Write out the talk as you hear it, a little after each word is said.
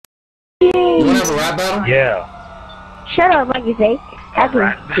You wanna have a rap battle? Yeah. Shut up, like you say. Have a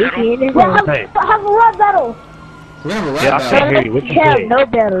rap battle? Have a rap battle. We're gonna have a rap Yeah, I battle. can't hear you. What you Shut up, say? no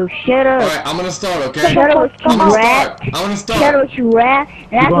battle. Shut up. Alright, I'm gonna start, okay? Shut up what I'm you gonna rap. start. I'm gonna start. Shut up what you rap.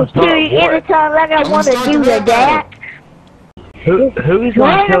 And I gonna can kill you start what? anytime like I I'm want to gonna start do the rap that. Who's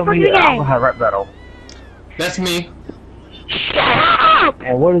gonna tell me that I'm gonna have a rap battle? That's me. Shut up!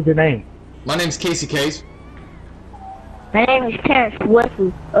 And what is your name? My name's itskckase. My name is Terrence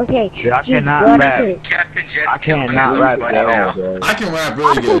Wesley. Okay. Dude, I just cannot go rap. ahead. I cannot rap at all, bro. I can rap I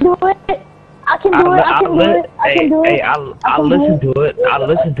really can good. do it. I can do it. I can do it. I can do it. Hey, I listen to it. I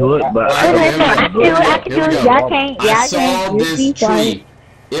listen to it, but Alright, I here we I can do it. I can do Here we it. go. Y'all can't. I Y'all saw can't. this You see, tree.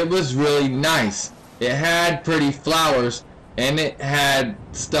 It was really nice. It had pretty flowers and it had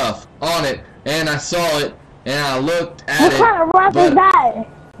stuff on it. And I saw it and I looked at What it. kind of rap is that?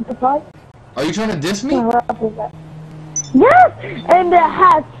 The fuck? Are you trying to diss me? What kind of rap is that? Yes, and it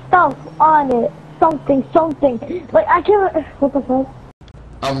has stuff on it. Something. Like I can't. What the fuck?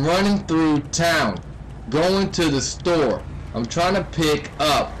 I'm running through town, going to the store. I'm trying to pick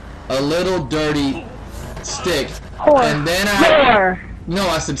up a little dirty stick, and then No,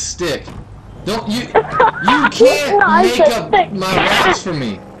 I said stick. Don't you? You can't No, make up stick. my raps for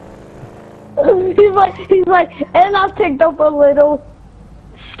me. He's like, and I picked up a little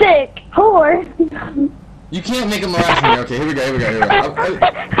stick, whore. You can't make up my raps for me. Okay, here we go.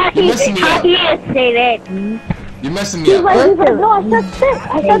 You're messing me I up. can't say that. You're messing me He's up. like, no, I said stick.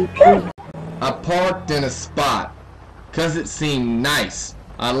 I said stick. I parked in a spot, 'cause it seemed nice.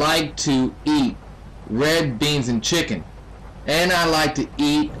 I like to eat red beans and chicken. And I like to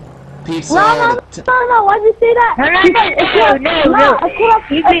eat pizza all the time. No, why'd you say that? No.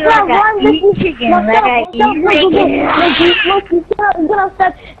 You think like I eat chicken, like I eat bacon.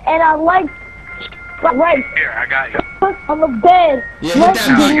 And I like right Here, I got you. on the bed. Yeah, hit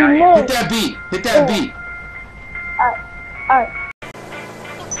that beat. Hit that beat. Hit that beat.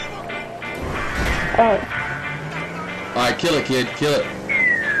 Alright, kill it, kid. Kill it.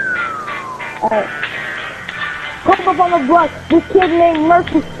 Come up on the block. This kid named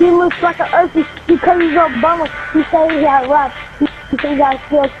Murphy. He looks like an earthy because he's a bummer. He says he got rap. He says he got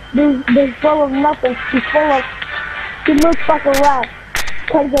skills. He's full of nothing. He looks like a rat.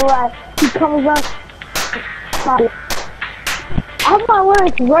 Takes a rat. He comes up. I have my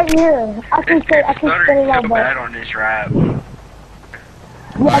lyrics right here. I can say it out bad on this rap. Yeah,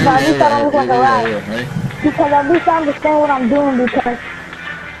 but at least I don't look like a rat. Because at least I understand what I'm doing because...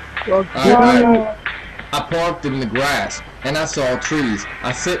 Alright. I parked in the grass, and I saw trees.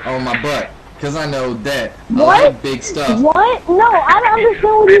 I sit on my butt, 'cause I know that I like big stuff. What? No, I don't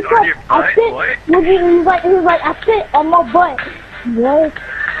understand what you said. I sit, he was like, I sit on my butt. What?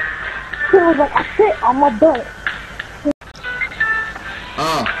 He was like, I sit on my butt.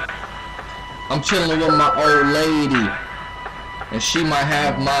 I'm chilling with my old lady, and she might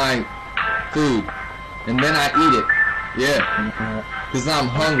have my food, and then I eat it. Yeah, 'cause I'm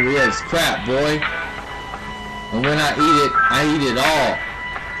hungry as crap, boy. And when I eat it all.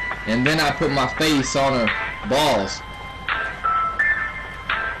 And then I put my face on her balls.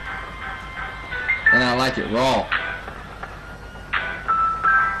 And I like it raw.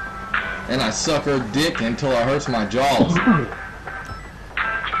 And I suck her dick until it hurts my jaws.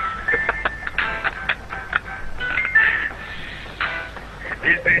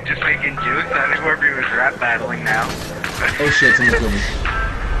 This dude just making jokes out of whoever he was rap battling now. Oh shit, someone killed me.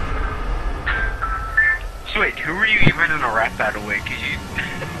 So wait, who were you even in a rap battle with? Cause you...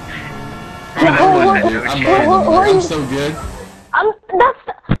 I'm so good.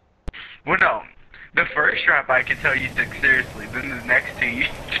 Well, no. The first rap I can tell you took seriously. Then the next two, you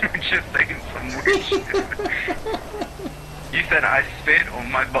were just saying some weird shit. You said I spit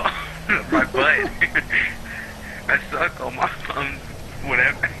on my butt. I suck on my thumbs.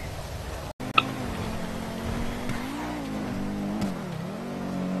 Whatever.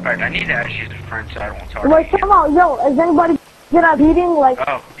 Alright, I need to ask you some friends so I don't talk to you. Wait, come on, yo, is anybody good at beating? Like,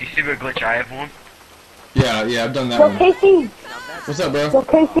 oh, you see what glitch I have one? Yeah, I've done that yo, one. KC. What's up, bro? Yo,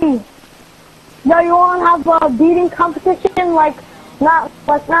 KC. Yo, you wanna have a beating competition? Like not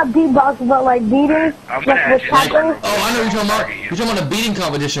beatbox, but like beating. I'm gonna with ask you. Oh, I know what you're talking about. You're talking about a beating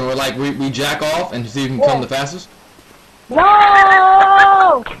competition where like we jack off and see who can come the fastest?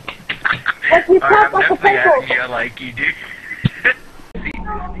 No! If you clap like a pencil. Yeah, like you do.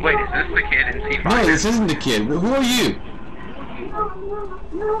 Wait, is this the kid in C5? No, this isn't the kid. Who are you?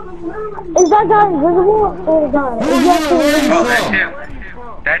 Is that guy invisible? Oh god. Who are you? Where are you Oh, that's from? him.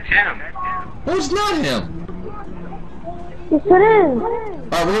 That's him. No, it's not him. Yes, it is.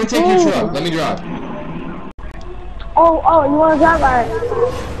 Alright, we're gonna take your truck. Let me drive. Oh, you wanna drive? Alright.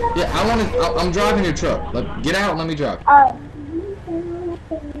 Yeah, I'm driving your truck. Get out and let me drive.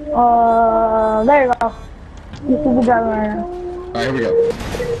 There you go. You should be driving right now. Alright, here we go.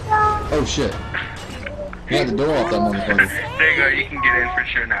 Oh shit. You had the door off that motherfucker. There you go, you can get in for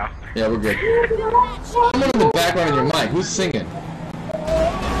sure now. Yeah, we're good. Someone in the background of your mic. Who's singing?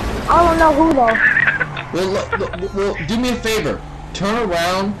 I don't know who though. Well, do me a favor. Turn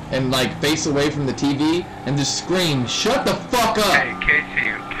around and like face away from the TV and just scream, "Shut the fuck up!" Hey,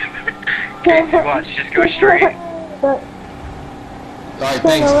 Casey. Casey, watch, just go straight. Alright,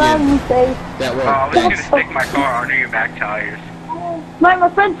 thanks, kid. That worked. I was gonna stick my car under your back tires. My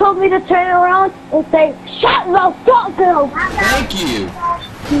friend told me to turn around and say, "Shut the fuck up!" Thank you.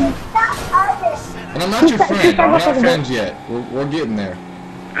 And I'm not your friend. We're not friends yet. We're getting there.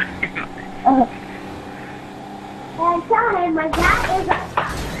 And tell him my dad is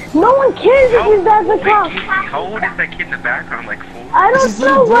no one cares if his dad's a cop. How old is that kid in the background? Like 4? I don't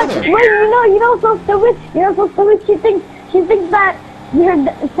know what. Wait, you know, so stupid. You know, so stupid. She thinks that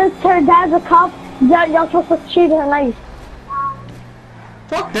since her dad's a cop, that y'all supposed to treat her nice.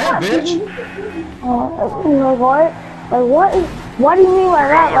 Fuck that, bitch. Like what? Like what? What do you mean by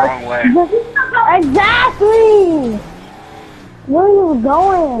that? Like exactly. Where are you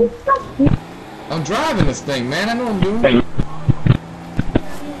going? I'm driving this thing, man. I know what I'm doing.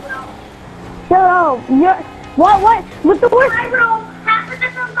 Shut up. What? What's the word? My room. Half of this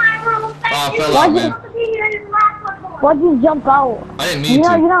is my room. Oh, I fell out, man. Why'd you jump out? I didn't mean to.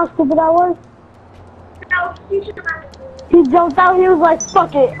 You know how stupid that was? No, you should have. He jumped out, he was like,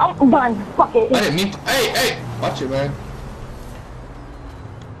 fuck it, I'm done, fuck it. I didn't mean to. Hey! Watch it, man.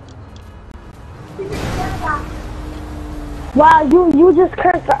 Wow, you just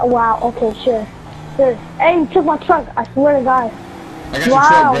cursed. Wow, okay, sure. Hey, you took my truck, I swear to God. I got your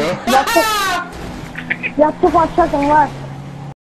truck, bro. Y'all took my truck and left.